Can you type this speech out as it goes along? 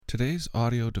Today's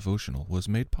audio devotional was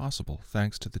made possible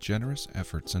thanks to the generous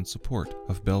efforts and support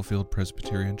of Bellefield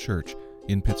Presbyterian Church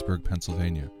in Pittsburgh,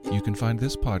 Pennsylvania. You can find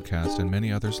this podcast and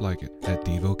many others like it at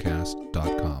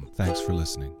Devocast.com. Thanks for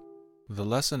listening. The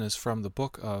lesson is from the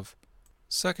book of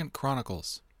 2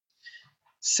 Chronicles.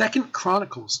 2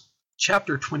 Chronicles,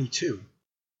 chapter 22.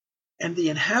 And the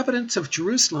inhabitants of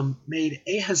Jerusalem made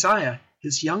Ahaziah,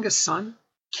 his youngest son,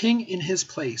 king in his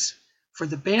place. For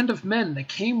the band of men that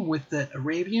came with the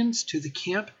Arabians to the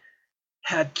camp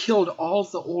had killed all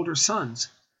the older sons.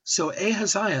 So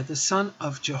Ahaziah, the son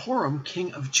of Jehoram,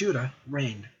 king of Judah,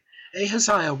 reigned.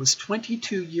 Ahaziah was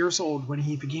 22 years old when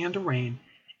he began to reign,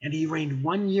 and he reigned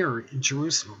 1 year in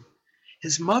Jerusalem.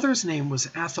 His mother's name was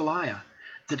Athaliah,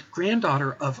 the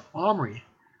granddaughter of Omri.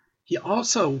 He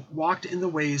also walked in the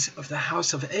ways of the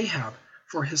house of Ahab,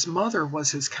 for his mother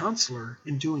was his counselor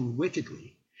in doing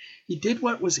wickedly. He did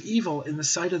what was evil in the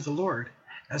sight of the Lord,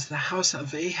 as the house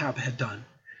of Ahab had done.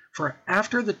 For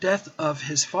after the death of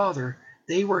his father,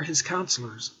 they were his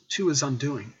counselors, to his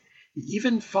undoing. He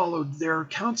even followed their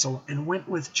counsel and went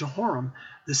with Jehoram,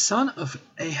 the son of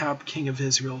Ahab, king of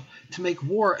Israel, to make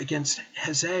war against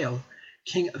Hazael,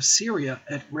 king of Syria,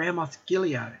 at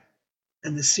Ramoth-Gilead.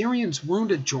 And the Syrians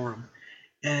wounded Joram,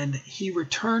 and he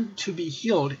returned to be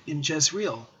healed in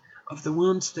Jezreel of the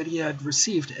wounds that he had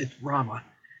received at Ramah,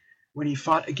 when he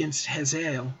fought against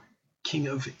Hazael, king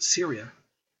of Syria.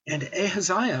 And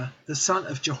Ahaziah, the son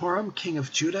of Jehoram, king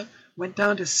of Judah, went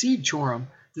down to see Joram,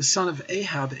 the son of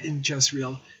Ahab, in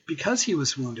Jezreel, because he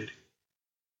was wounded.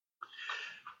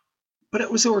 But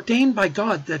it was ordained by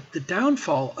God that the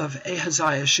downfall of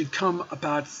Ahaziah should come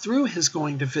about through his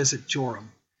going to visit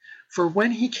Joram. For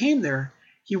when he came there,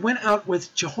 he went out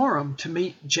with Jehoram to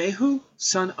meet Jehu,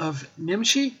 son of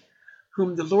Nimshi,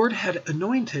 whom the Lord had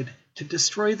anointed to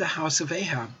destroy the house of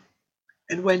Ahab.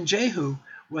 And when Jehu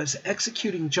was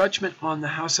executing judgment on the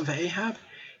house of Ahab,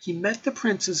 he met the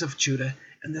princes of Judah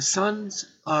and the sons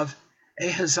of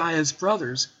Ahaziah's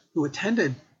brothers who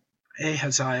attended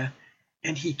Ahaziah,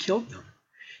 and he killed them.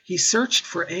 He searched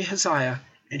for Ahaziah,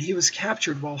 and he was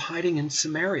captured while hiding in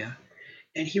Samaria,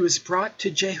 and he was brought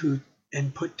to Jehu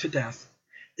and put to death.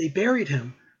 They buried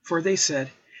him, for they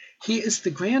said, "He is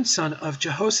the grandson of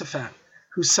Jehoshaphat,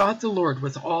 who sought the Lord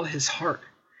with all his heart."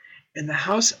 And the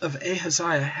house of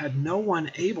Ahaziah had no one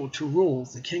able to rule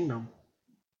the kingdom.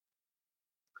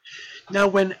 Now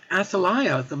when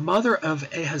Athaliah, the mother of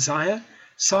Ahaziah,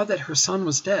 saw that her son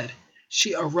was dead,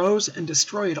 she arose and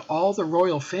destroyed all the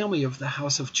royal family of the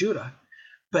house of Judah.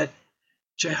 But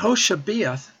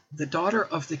Jehoshabeath, the daughter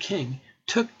of the king,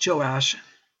 took Joash,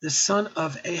 the son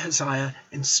of Ahaziah,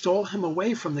 and stole him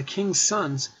away from the king's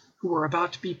sons who were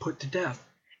about to be put to death.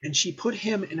 And she put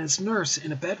him and his nurse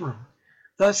in a bedroom.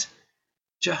 Thus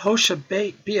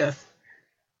Jehoshabeath,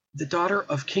 the daughter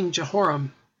of King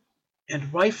Jehoram,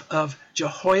 and wife of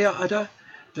Jehoiada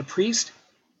the priest,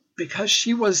 because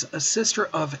she was a sister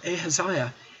of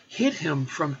Ahaziah, hid him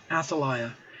from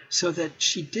Athaliah, so that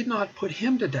she did not put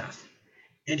him to death.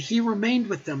 And he remained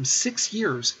with them 6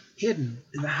 years, hidden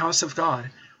in the house of God,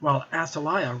 while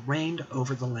Athaliah reigned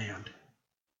over the land.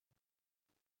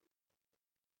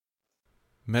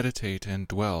 Meditate and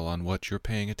dwell on what you're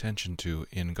paying attention to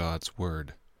in God's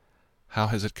Word. How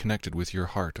has it connected with your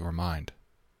heart or mind?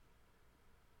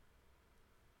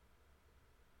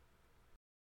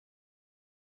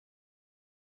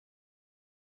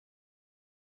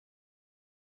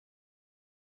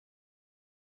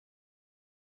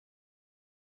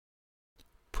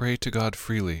 Pray to God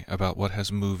freely about what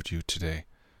has moved you today.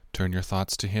 Turn your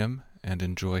thoughts to Him and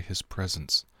enjoy His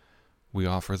presence. We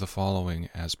offer the following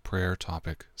as prayer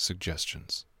topic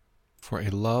suggestions: for a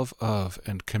love of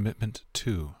and commitment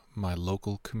to my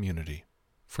local community,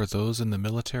 for those in the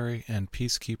military and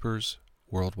peacekeepers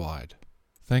worldwide.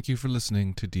 Thank you for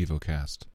listening to Devocast.